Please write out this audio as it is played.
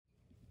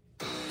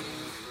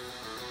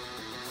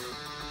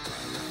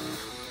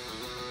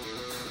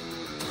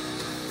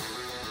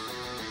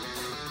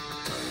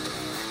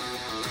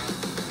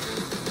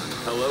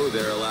Hello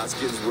there,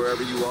 Alaskans,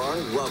 wherever you are.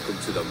 Welcome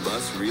to the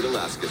Must Read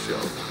Alaska Show.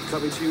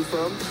 Coming to you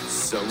from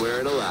somewhere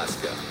in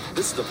Alaska.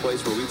 This is the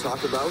place where we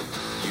talk about,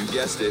 you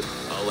guessed it,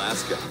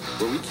 Alaska.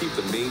 Where we keep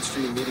the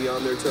mainstream media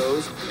on their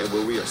toes and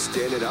where we are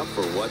standing up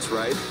for what's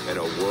right in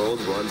a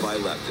world run by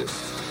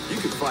leftists. You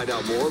can find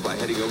out more by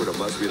heading over to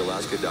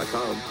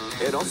mustreadalaska.com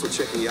and also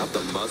checking out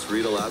the Must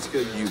Read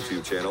Alaska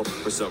YouTube channel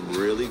for some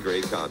really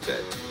great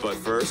content. But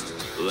first,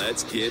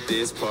 let's get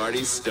this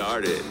party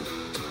started.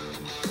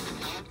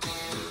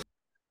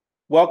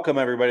 Welcome,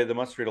 everybody, to the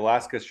Must Read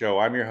Alaska Show.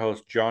 I'm your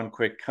host, John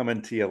Quick, coming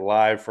to you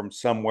live from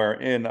somewhere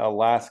in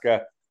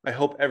Alaska. I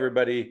hope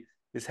everybody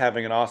is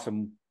having an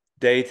awesome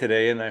day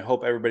today, and I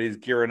hope everybody's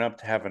gearing up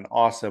to have an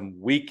awesome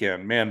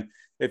weekend. Man,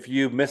 if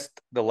you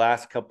missed the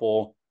last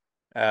couple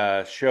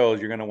shows,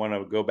 you're going to want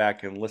to go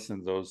back and listen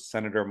to those.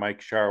 Senator Mike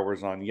Shower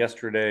was on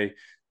yesterday.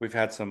 We've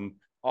had some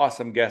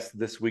awesome guests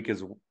this week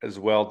as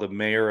well. The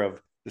mayor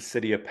of the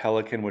city of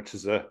Pelican, which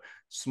is a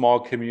small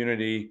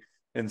community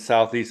in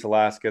Southeast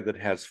Alaska that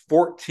has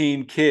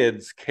 14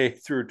 kids, K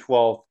through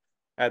 12,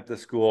 at the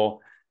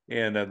school.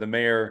 And the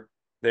mayor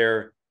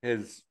there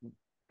has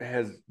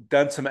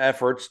done some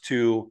efforts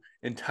to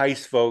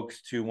entice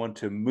folks to want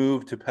to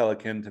move to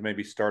Pelican to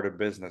maybe start a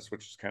business,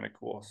 which is kind of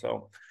cool.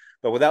 So,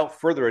 but without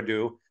further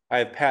ado, I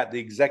have Pat, the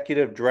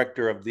executive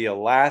director of the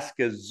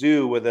Alaska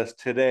Zoo, with us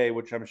today,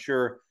 which I'm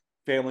sure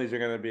families are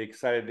going to be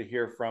excited to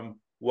hear from.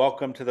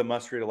 Welcome to the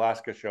Must Read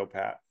Alaska Show,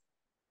 Pat.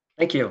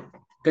 Thank you.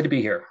 Good to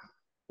be here.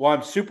 Well,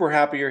 I'm super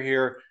happy you're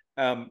here.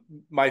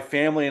 My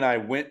family and I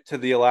went to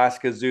the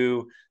Alaska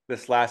Zoo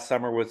this last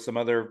summer with some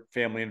other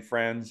family and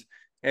friends.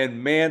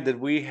 And man, did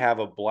we have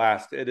a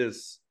blast. It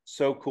is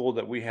so cool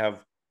that we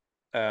have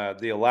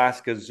the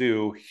Alaska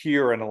Zoo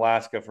here in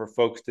Alaska for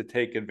folks to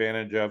take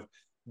advantage of.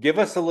 Give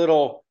us a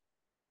little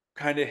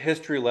kind of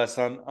history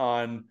lesson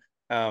on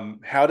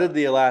how did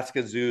the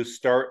Alaska Zoo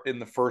start in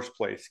the first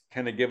place?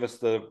 Kind of give us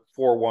the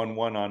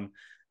 411 on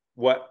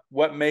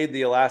what made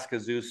the Alaska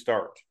Zoo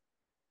start.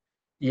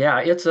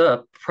 Yeah, it's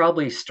a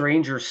probably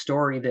stranger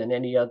story than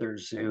any other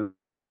zoo.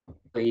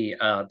 The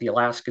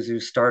Alaska Zoo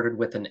started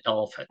with an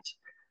elephant.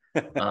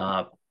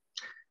 Back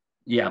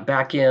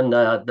in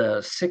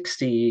the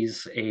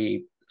 60s,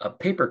 a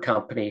paper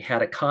company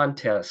had a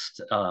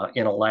contest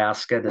in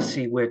Alaska to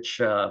see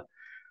which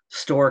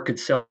store could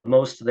sell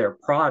most of their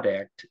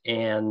product.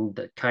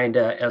 And kind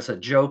of as a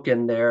joke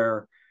in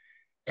their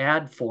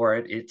ad for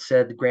it, it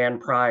said the grand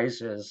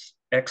prize is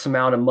X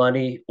amount of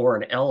money or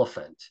an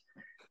elephant.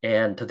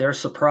 And to their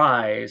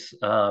surprise,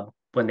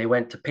 when they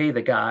went to pay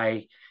the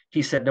guy,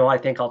 he said, "No, I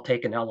think I'll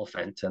take an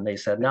elephant." And they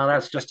said, "No,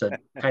 that's just a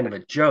kind of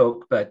a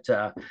joke." But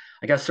I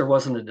guess there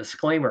wasn't a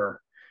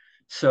disclaimer.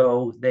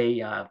 So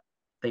they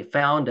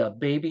found a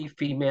baby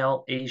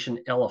female Asian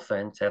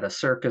elephant at a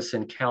circus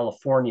in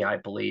California, I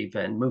believe,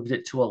 and moved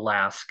it to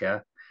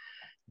Alaska,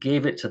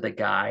 gave it to the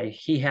guy.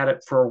 He had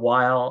it for a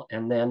while,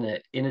 and then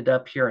it ended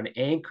up here in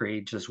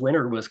Anchorage as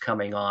winter was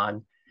coming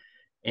on.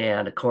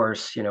 And of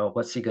course,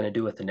 what's he going to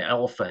do with an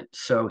elephant?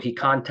 So he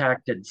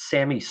contacted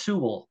Sammy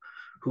Sewell,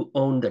 who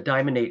owned the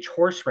Diamond H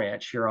Horse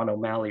Ranch here on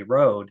O'Malley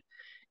Road,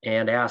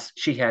 and asked,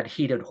 she had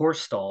heated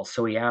horse stalls.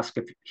 So he asked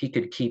if he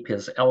could keep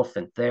his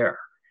elephant there.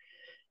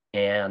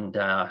 And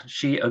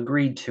she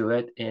agreed to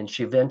it, and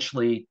she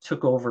eventually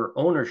took over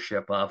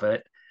ownership of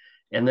it.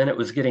 And then it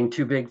was getting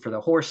too big for the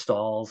horse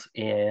stalls,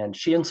 and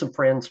she and some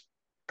friends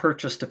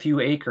purchased a few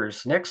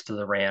acres next to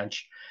the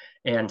ranch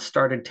and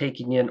started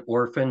taking in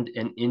orphaned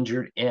and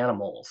injured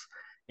animals.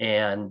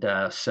 And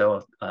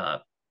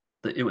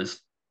it was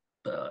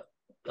a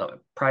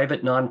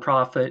private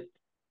nonprofit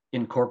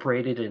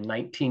incorporated in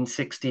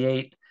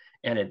 1968,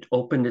 and it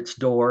opened its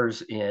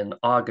doors in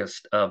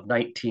August of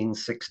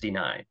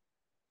 1969.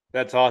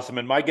 That's awesome.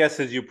 And my guess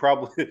is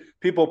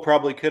people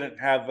probably couldn't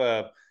have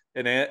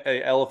an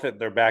elephant in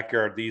their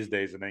backyard these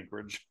days in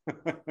Anchorage.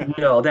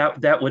 No,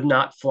 that would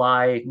not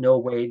fly. No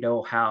way,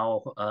 no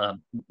how.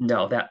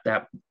 No,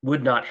 that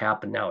would not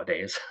happen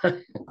nowadays.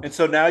 And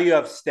so now you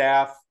have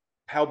staff.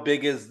 How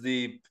big is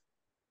the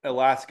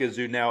Alaska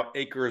Zoo now,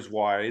 acres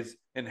wise,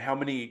 and how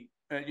many,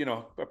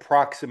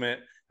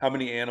 approximate how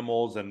many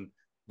animals and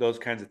those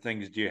kinds of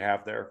things do you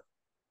have there?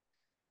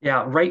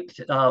 Yeah, right.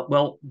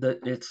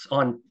 It's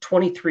on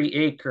 23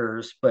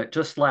 acres, but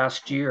just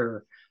last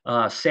year,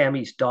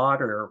 Sammy's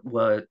daughter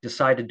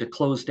decided to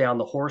close down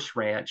the horse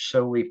ranch,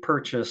 so we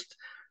purchased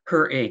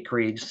her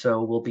acreage.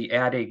 So we'll be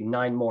adding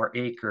 9 more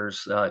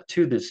acres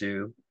to the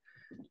zoo,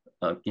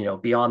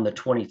 beyond the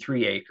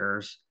 23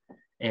 acres.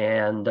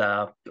 And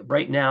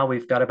right now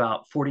we've got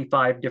about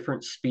 45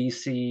 different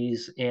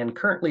species and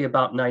currently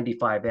about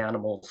 95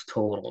 animals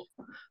total.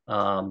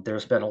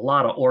 There's been a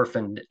lot of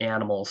orphaned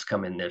animals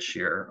come in this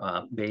year,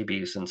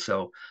 babies. And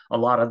so a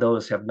lot of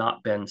those have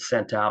not been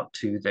sent out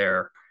to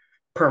their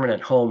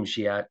permanent homes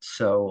yet.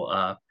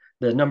 So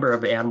the number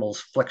of animals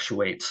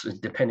fluctuates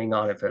depending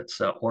on if it's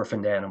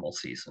orphaned animal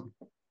season.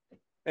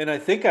 And I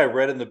think I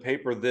read in the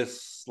paper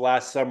this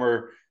last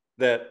summer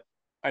that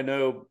I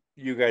know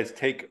you guys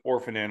take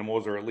orphan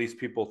animals, or at least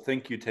people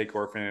think you take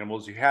orphan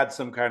animals. You had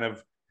some kind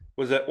of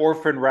Was it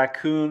orphan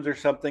raccoons or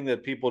something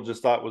that people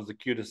just thought was the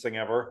cutest thing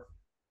ever?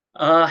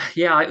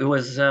 Yeah, it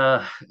was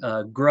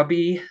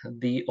Grubby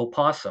the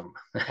opossum.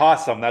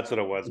 Possum, that's what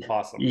it was.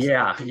 Possums.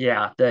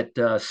 Yeah,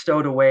 that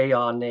stowed away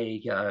on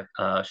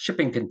a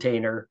shipping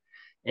container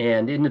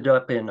and ended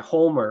up in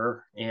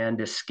Homer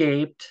and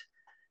escaped,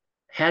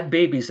 had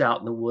babies out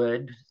in the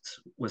woods,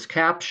 was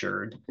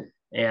captured,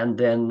 and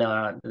then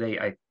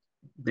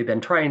they've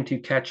been trying to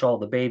catch all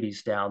the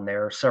babies down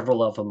there.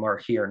 Several of them are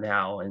here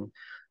now, and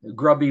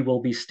Grubby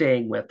will be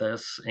staying with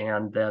us,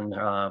 and then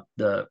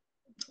the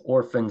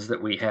orphans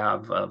that we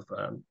have of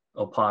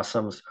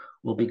opossums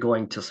will be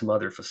going to some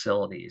other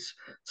facilities.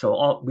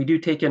 So we do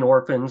take in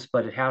orphans,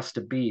 but it has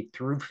to be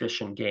through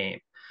Fish and Game.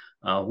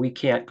 We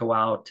can't go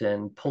out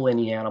and pull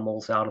any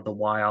animals out of the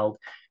wild,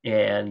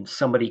 and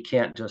somebody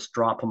can't just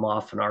drop them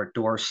off on our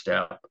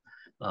doorstep.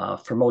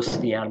 For most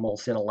of the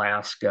animals in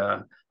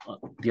Alaska,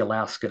 the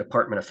Alaska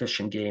Department of Fish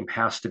and Game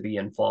has to be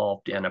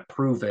involved and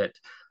approve it,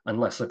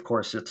 unless, of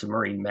course, it's a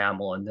marine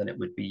mammal, and then it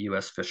would be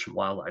U.S. Fish and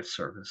Wildlife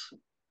Service.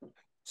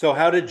 So,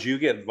 how did you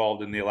get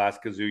involved in the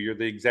Alaska Zoo? You're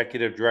the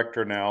executive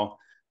director now.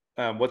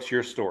 What's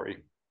your story?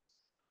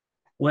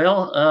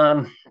 Well,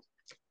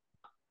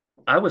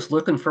 I was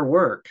looking for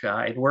work.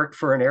 I'd worked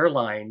for an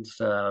airlines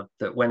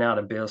that went out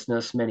of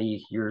business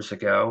many years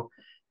ago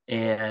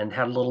and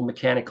had a little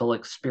mechanical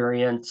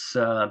experience.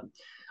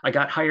 I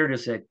got hired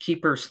as a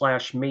keeper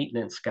slash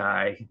maintenance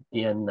guy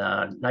in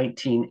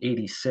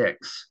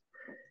 1986.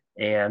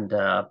 And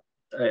a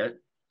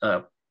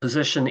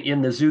position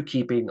in the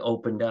zookeeping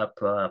opened up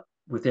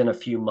within a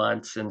few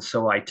months. And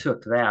so I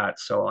took that.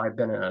 So I've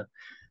been a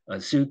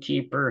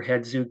zookeeper,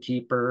 head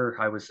zookeeper.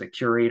 I was the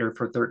curator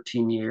for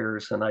 13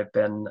 years, and I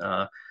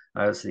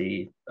was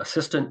the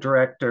assistant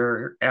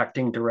director,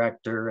 acting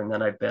director, and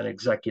then I've been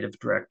executive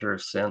director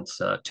since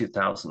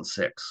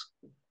 2006.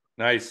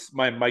 Nice.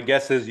 My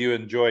guess is you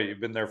enjoy it. You've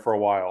been there for a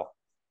while.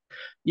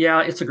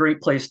 Yeah, it's a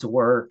great place to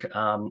work.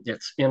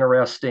 It's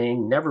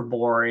interesting, never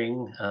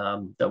boring.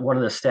 That one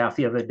of the staff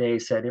the other day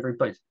said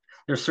everybody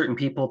there's certain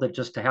people that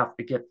just have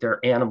to get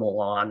their animal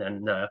on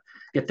and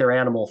get their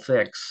animal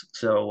fix.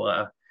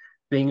 So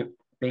being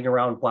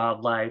around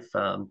wildlife,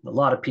 a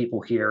lot of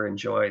people here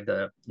enjoy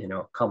the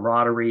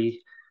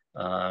camaraderie,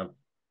 uh,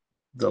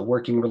 the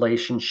working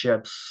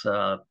relationships,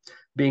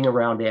 being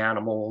around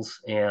animals,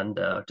 and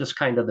just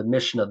kind of the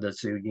mission of the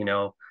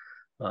zoo.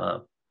 Uh,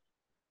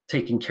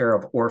 Taking care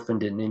of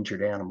orphaned and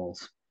injured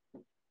animals.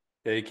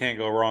 Yeah, you can't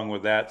go wrong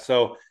with that.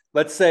 So,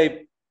 let's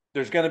say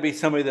there's going to be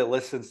somebody that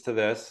listens to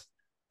this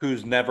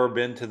who's never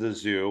been to the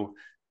zoo.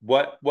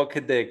 What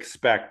could they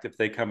expect if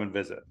they come and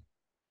visit?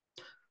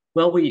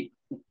 Well, we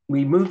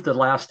moved the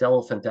last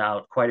elephant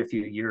out quite a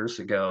few years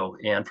ago,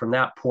 and from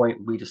that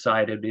point, we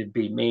decided it'd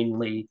be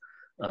mainly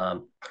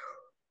um,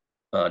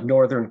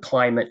 northern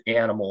climate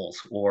animals,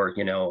 or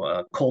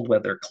cold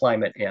weather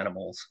climate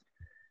animals.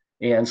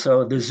 And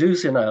so the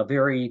zoo's in a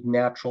very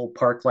natural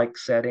park-like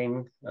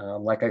setting.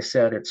 Like I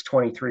said, it's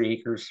 23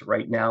 acres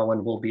right now,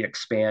 and we'll be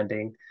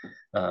expanding.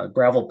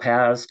 Gravel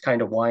paths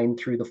kind of wind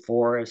through the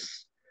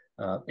forests,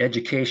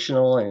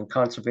 educational and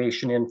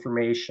conservation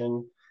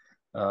information,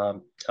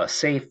 a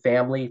safe,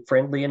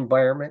 family-friendly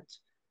environment.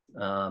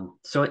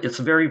 So it's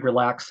very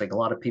relaxing. A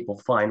lot of people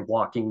find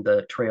walking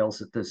the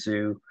trails at the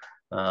zoo,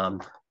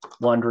 um,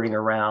 wandering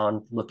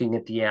around, looking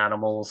at the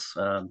animals,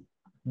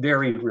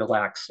 very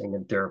relaxing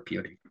and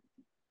therapeutic.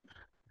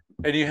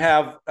 And you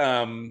have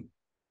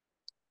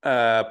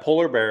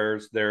polar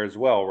bears there as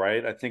well,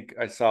 right? I think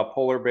I saw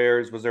polar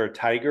bears. Was there a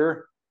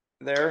tiger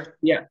there?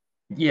 Yeah,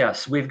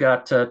 yes, we've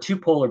got two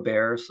polar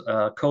bears.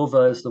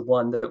 Kova is the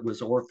one that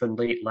was orphaned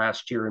late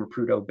last year in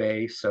Prudhoe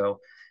Bay, so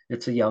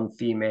it's a young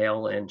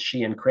female, and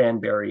she and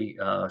Cranberry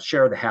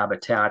share the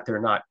habitat.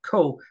 They're not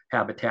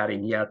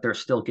cohabitating yet; they're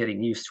still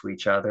getting used to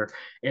each other.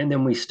 And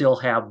then we still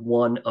have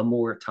one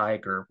Amur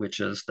tiger, which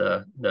is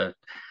the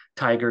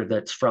tiger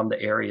that's from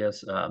the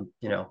areas,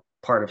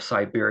 part of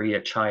Siberia,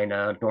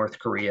 China, North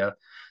Korea.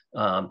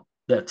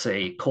 That's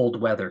a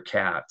cold weather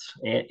cat,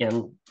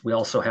 and we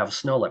also have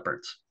snow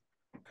leopards.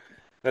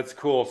 That's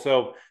cool.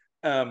 So,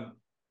 um,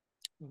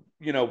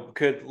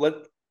 could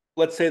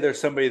let's say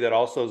there's somebody that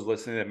also is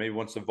listening that maybe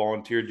wants to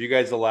volunteer. Do you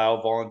guys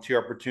allow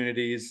volunteer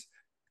opportunities?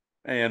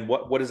 And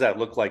what does that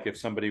look like if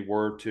somebody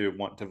were to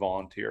want to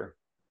volunteer?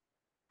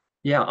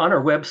 Yeah, on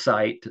our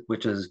website,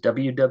 which is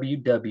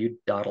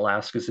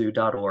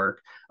www.alaskazoo.org,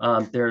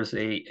 there's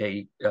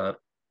a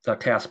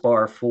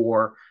taskbar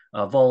for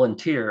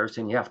volunteers,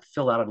 and you have to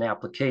fill out an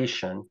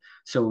application.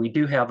 So we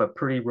do have a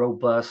pretty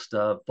robust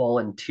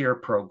volunteer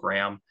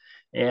program,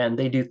 and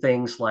they do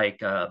things like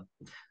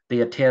they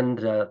attend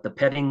the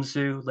petting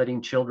zoo,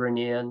 letting children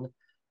in.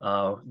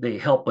 They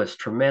help us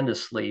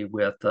tremendously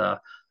with the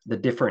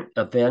different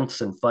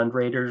events and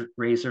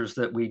fundraisers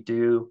that we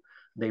do.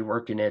 They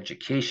work in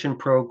education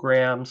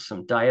programs,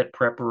 some diet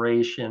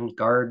preparation,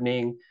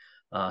 gardening,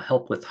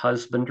 help with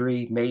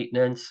husbandry,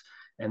 maintenance.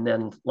 And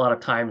then a lot of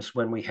times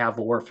when we have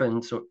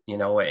orphans,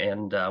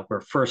 and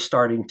we're first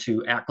starting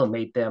to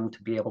acclimate them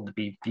to be able to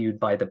be viewed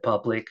by the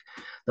public,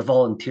 the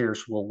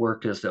volunteers will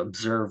work as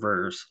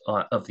observers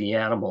of the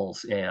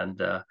animals and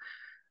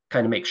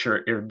kind of make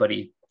sure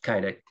everybody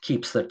kind of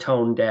keeps the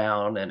tone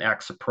down and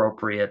acts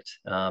appropriate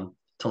to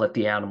let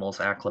the animals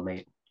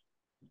acclimate.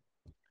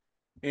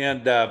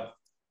 And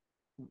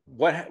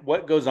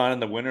what goes on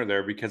in the winter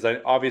there? Because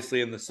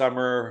obviously in the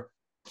summer,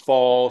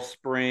 fall,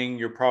 spring,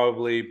 you're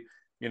probably,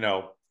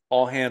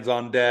 all hands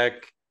on deck.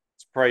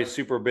 It's probably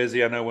super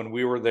busy. I know when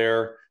we were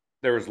there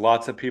was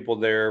lots of people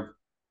there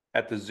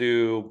at the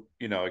zoo,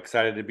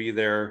 excited to be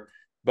there.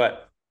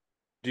 But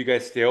do you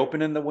guys stay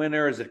open in the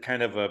winter? Is it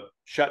kind of a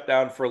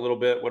shutdown for a little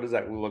bit? What does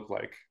that look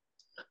like?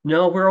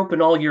 No, we're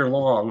open all year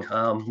long.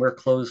 We're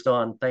closed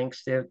on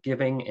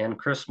Thanksgiving and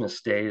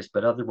Christmas days,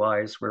 but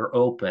otherwise we're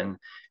open.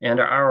 And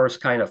our hours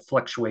kind of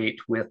fluctuate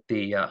with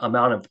the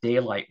amount of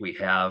daylight we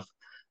have.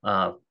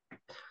 Uh,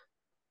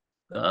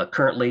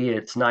 Currently,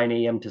 it's 9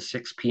 a.m. to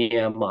 6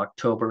 p.m.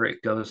 October,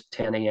 it goes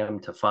 10 a.m.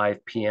 to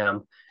 5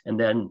 p.m. And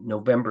then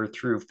November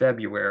through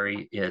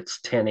February,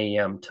 it's 10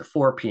 a.m. to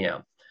 4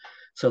 p.m.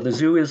 So the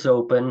zoo is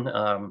open.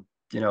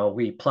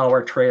 We plow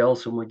our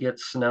trails when we get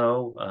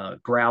snow,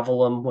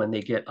 gravel them when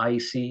they get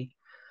icy.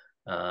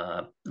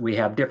 We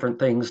have different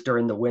things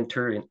during the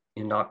winter.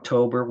 In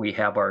October, we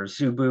have our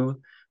Zubu,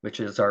 which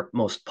is our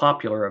most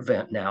popular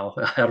event now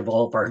out of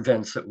all of our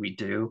events that we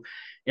do.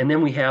 And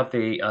then we have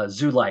a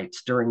zoo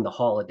lights during the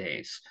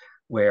holidays,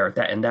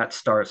 that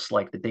starts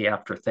like the day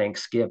after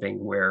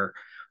Thanksgiving, where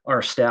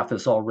our staff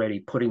is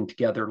already putting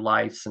together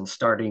lights and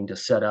starting to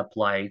set up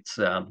lights.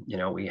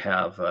 We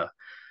have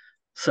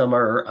some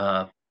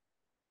are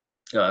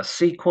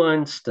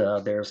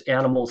sequenced. There's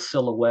animal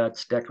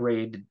silhouettes,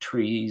 decorated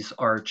trees,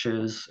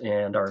 arches,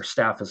 and our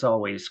staff is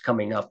always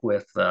coming up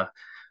with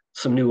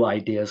some new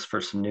ideas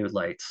for some new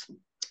lights.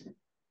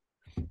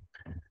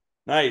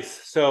 Nice.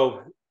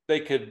 So they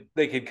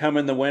could come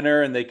in the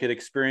winter and they could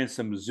experience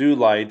some zoo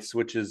lights,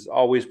 which is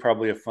always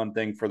probably a fun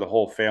thing for the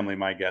whole family,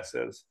 my guess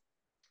is.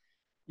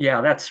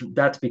 Yeah,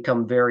 that's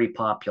become very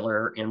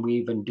popular, and we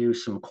even do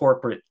some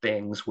corporate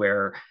things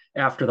where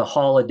after the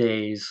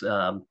holidays,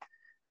 uh,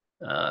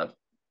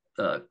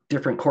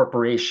 different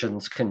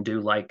corporations can do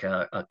like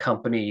a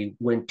company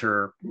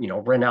winter,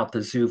 rent out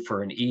the zoo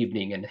for an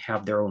evening and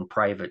have their own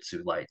private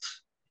zoo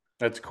lights.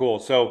 That's cool.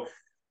 So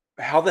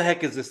how the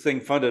heck is this thing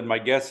funded? My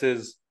guess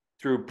is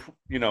through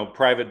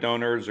private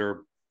donors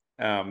or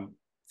um,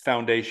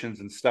 foundations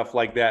and stuff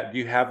like that. Do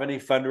you have any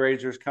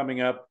fundraisers coming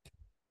up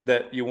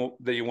that you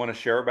want to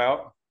share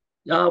about?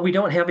 We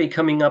don't have any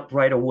coming up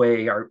right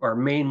away. Our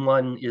main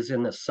one is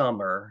in the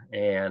summer,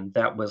 and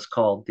that was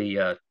called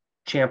the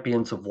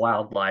Champions of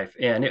Wildlife,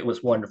 and it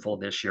was wonderful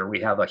this year.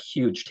 We have a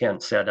huge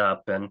tent set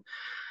up and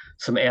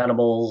some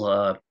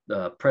animal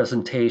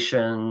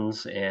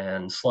presentations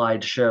and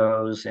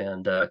slideshows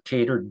and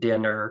catered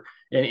dinner.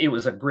 And it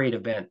was a great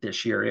event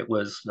this year. It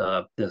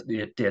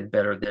did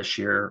better this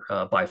year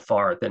by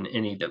far than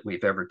any that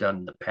we've ever done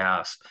in the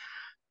past.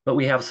 But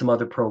we have some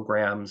other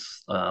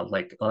programs,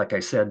 like I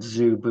said,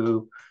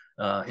 Zubu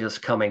is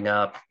coming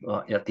up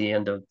at the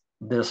end of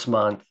this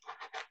month.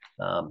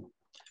 Um,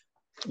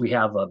 we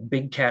have a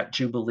Big Cat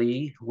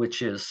Jubilee,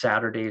 which is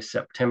Saturday,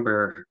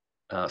 September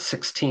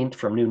 16th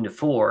from noon to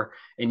 4.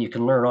 And you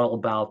can learn all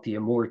about the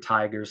Amur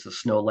tigers, the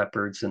snow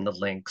leopards, and the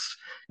lynx.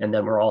 And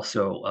then we're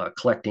also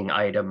collecting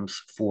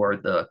items for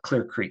the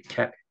Clear Creek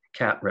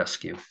cat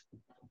rescue.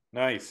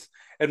 Nice.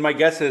 And my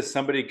guess is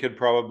somebody could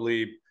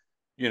probably,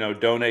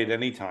 donate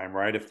anytime,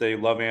 right? If they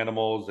love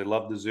animals, they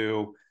love the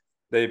zoo,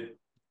 they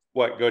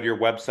go to your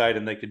website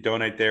and they could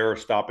donate there or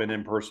stop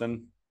in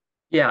person.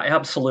 Yeah,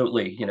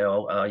 absolutely.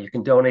 You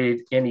can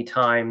donate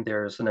anytime.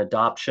 There's an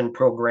adoption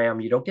program.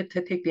 You don't get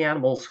to take the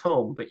animals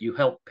home, but you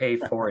help pay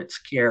for its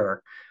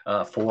care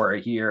for a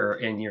year,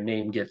 and your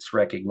name gets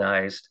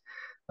recognized.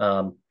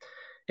 Um,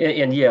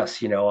 and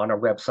yes, on our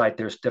website,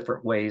 there's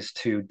different ways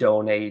to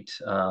donate.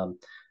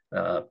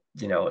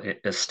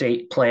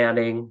 Estate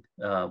planning.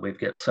 We've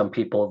got some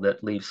people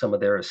that leave some of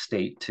their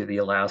estate to the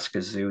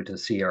Alaska Zoo to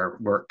see our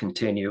work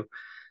continue.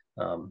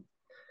 Um,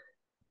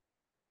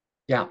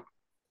 yeah.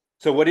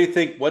 So what do you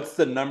think? What's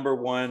the number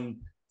one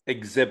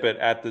exhibit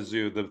at the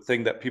zoo? The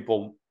thing that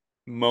people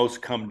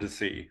most come to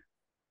see?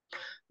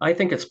 I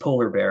think it's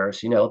polar bears.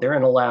 They're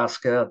in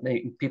Alaska.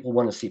 People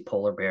want to see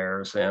polar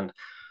bears. And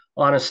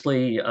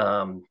honestly,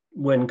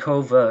 when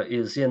Kova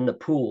is in the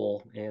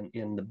pool,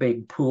 in the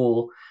big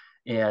pool,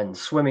 and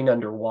swimming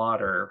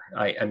underwater,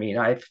 I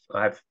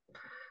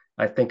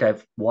think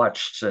I've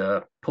watched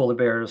polar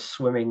bears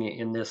swimming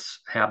in this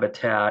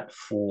habitat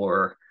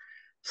for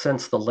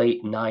since the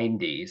late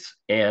 90s.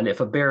 And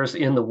if a bear's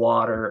in the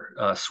water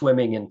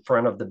swimming in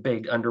front of the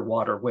big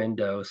underwater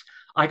windows,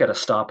 I got to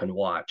stop and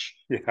watch.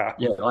 Yeah.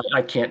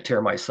 I can't tear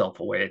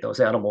myself away. Those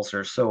animals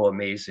are so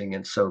amazing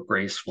and so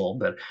graceful.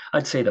 But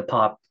I'd say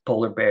the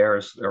polar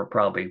bears are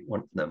probably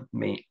one of the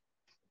main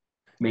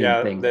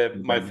Yeah, things my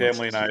everybody wants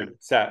family to and I see.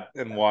 sat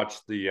and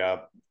watched the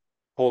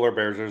polar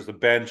bears. There's the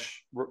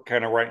bench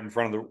kind of right in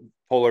front of the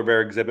polar bear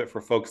exhibit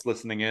for folks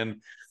listening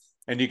in.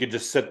 And you could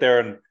just sit there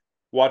and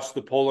watch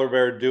the polar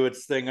bear do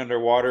its thing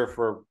underwater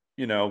for,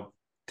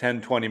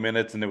 10, 20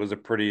 minutes. And it was a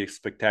pretty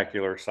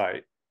spectacular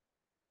sight.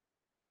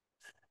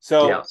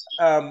 So,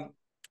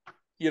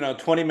 Yeah.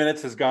 20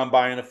 minutes has gone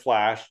by in a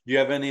flash. Do you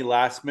have any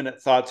last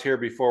minute thoughts here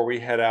before we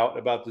head out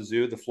about the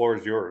zoo? The floor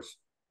is yours.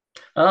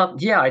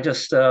 Yeah, I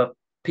just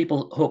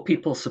hope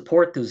people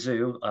support the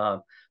zoo.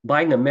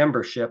 Buying a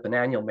membership, an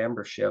annual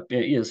membership,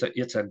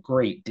 it's a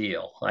great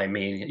deal. I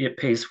mean, it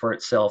pays for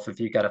itself if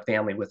you got a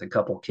family with a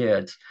couple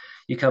kids.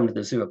 You come to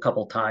the zoo a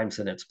couple times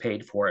and it's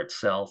paid for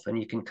itself, and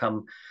you can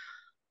come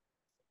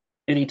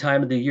any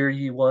time of the year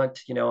you want.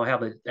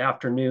 Have an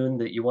afternoon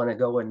that you want to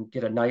go and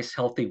get a nice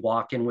healthy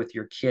walk in with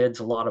your kids.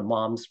 A lot of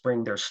moms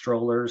bring their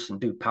strollers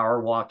and do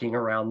power walking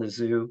around the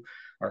zoo.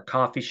 Our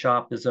coffee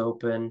shop is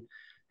open.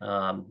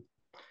 Um,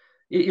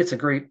 it's a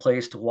great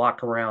place to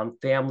walk around,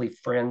 family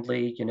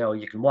friendly.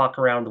 You can walk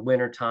around the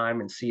wintertime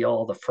and see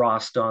all the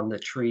frost on the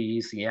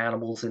trees, the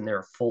animals in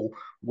their full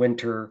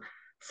winter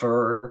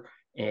fur,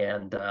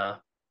 and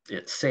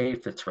it's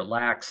safe, it's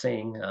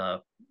relaxing,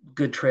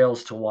 good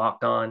trails to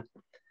walk on.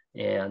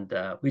 And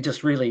we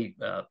just really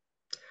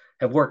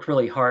have worked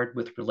really hard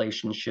with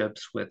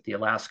relationships with the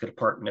Alaska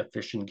Department of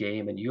Fish and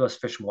Game and U.S.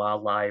 Fish and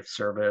Wildlife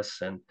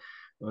Service. And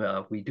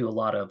we do a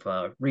lot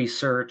of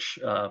research,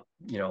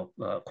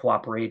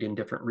 cooperate in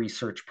different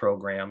research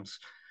programs.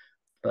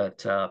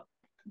 But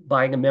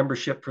buying a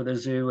membership for the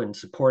zoo and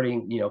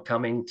supporting,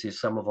 coming to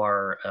some of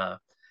our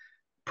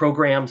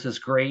programs is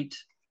great.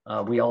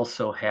 We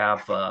also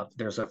have,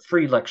 there's a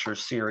free lecture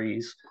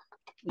series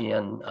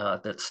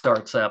that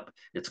starts up.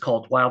 It's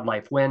called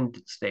Wildlife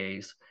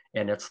Wednesdays,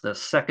 and it's the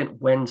second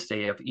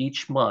Wednesday of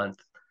each month.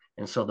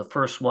 And so the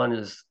first one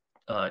is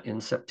in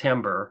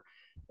September,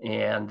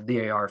 and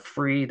they are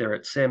free. They're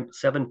at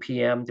 7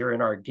 p.m. They're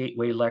in our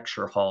Gateway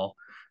Lecture Hall.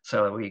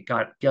 So we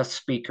got guest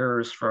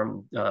speakers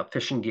from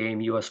Fish and Game,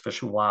 U.S.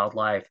 Fish and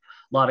Wildlife, a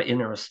lot of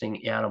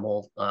interesting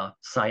animal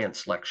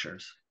science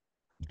lectures.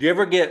 Do you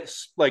ever get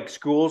like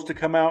schools to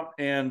come out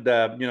and,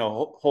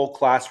 whole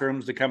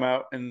classrooms to come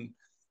out and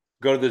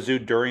go to the zoo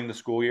during the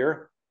school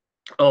year?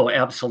 Oh,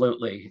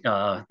 absolutely.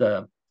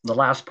 The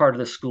last part of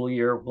the school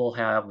year, we'll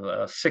have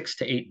 6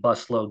 to 8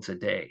 bus loads a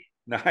day.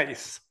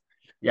 Nice.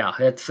 Yeah,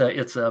 it's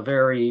a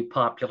very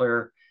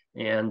popular,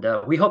 and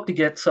we hope to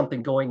get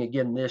something going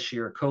again this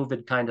year.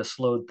 COVID kind of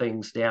slowed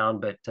things down,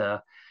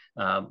 but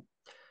um,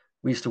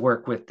 we used to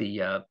work with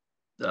the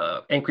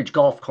Anchorage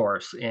Golf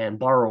Course and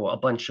borrow a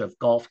bunch of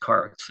golf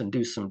carts and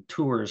do some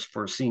tours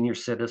for senior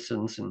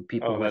citizens and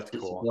people with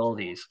Cool.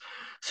 disabilities.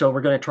 So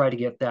we're going to try to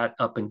get that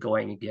up and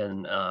going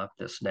again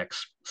this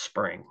next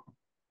spring.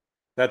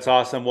 That's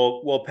awesome.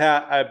 Well,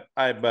 Pat,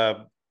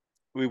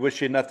 we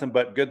wish you nothing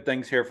but good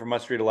things here from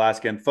Must Read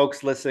Alaska. And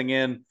folks listening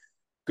in,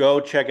 go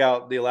check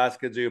out the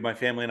Alaska Zoo. My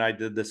family and I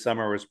did this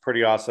summer. It was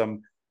pretty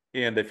awesome.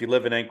 And if you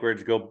live in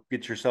Anchorage, go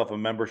get yourself a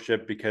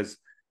membership because,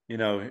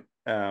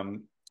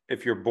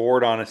 if you're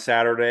bored on a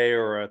Saturday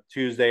or a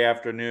Tuesday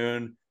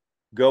afternoon,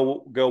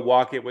 go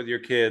walk it with your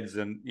kids.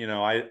 And,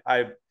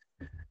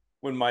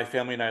 when my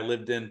family and I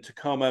lived in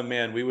Tacoma,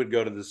 man, we would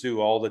go to the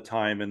zoo all the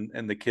time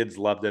and the kids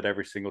loved it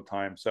every single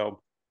time.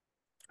 So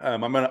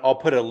I'll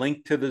put a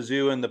link to the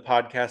zoo in the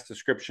podcast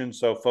description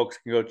so folks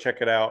can go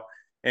check it out.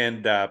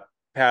 And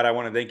Pat, I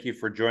want to thank you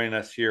for joining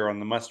us here on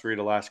the Must Read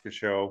Alaska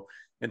show.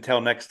 Until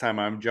next time,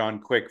 I'm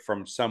John Quick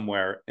from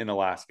somewhere in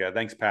Alaska.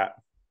 Thanks, Pat.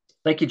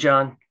 Thank you,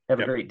 John.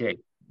 Have a great day.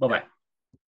 Bye-bye. Yep.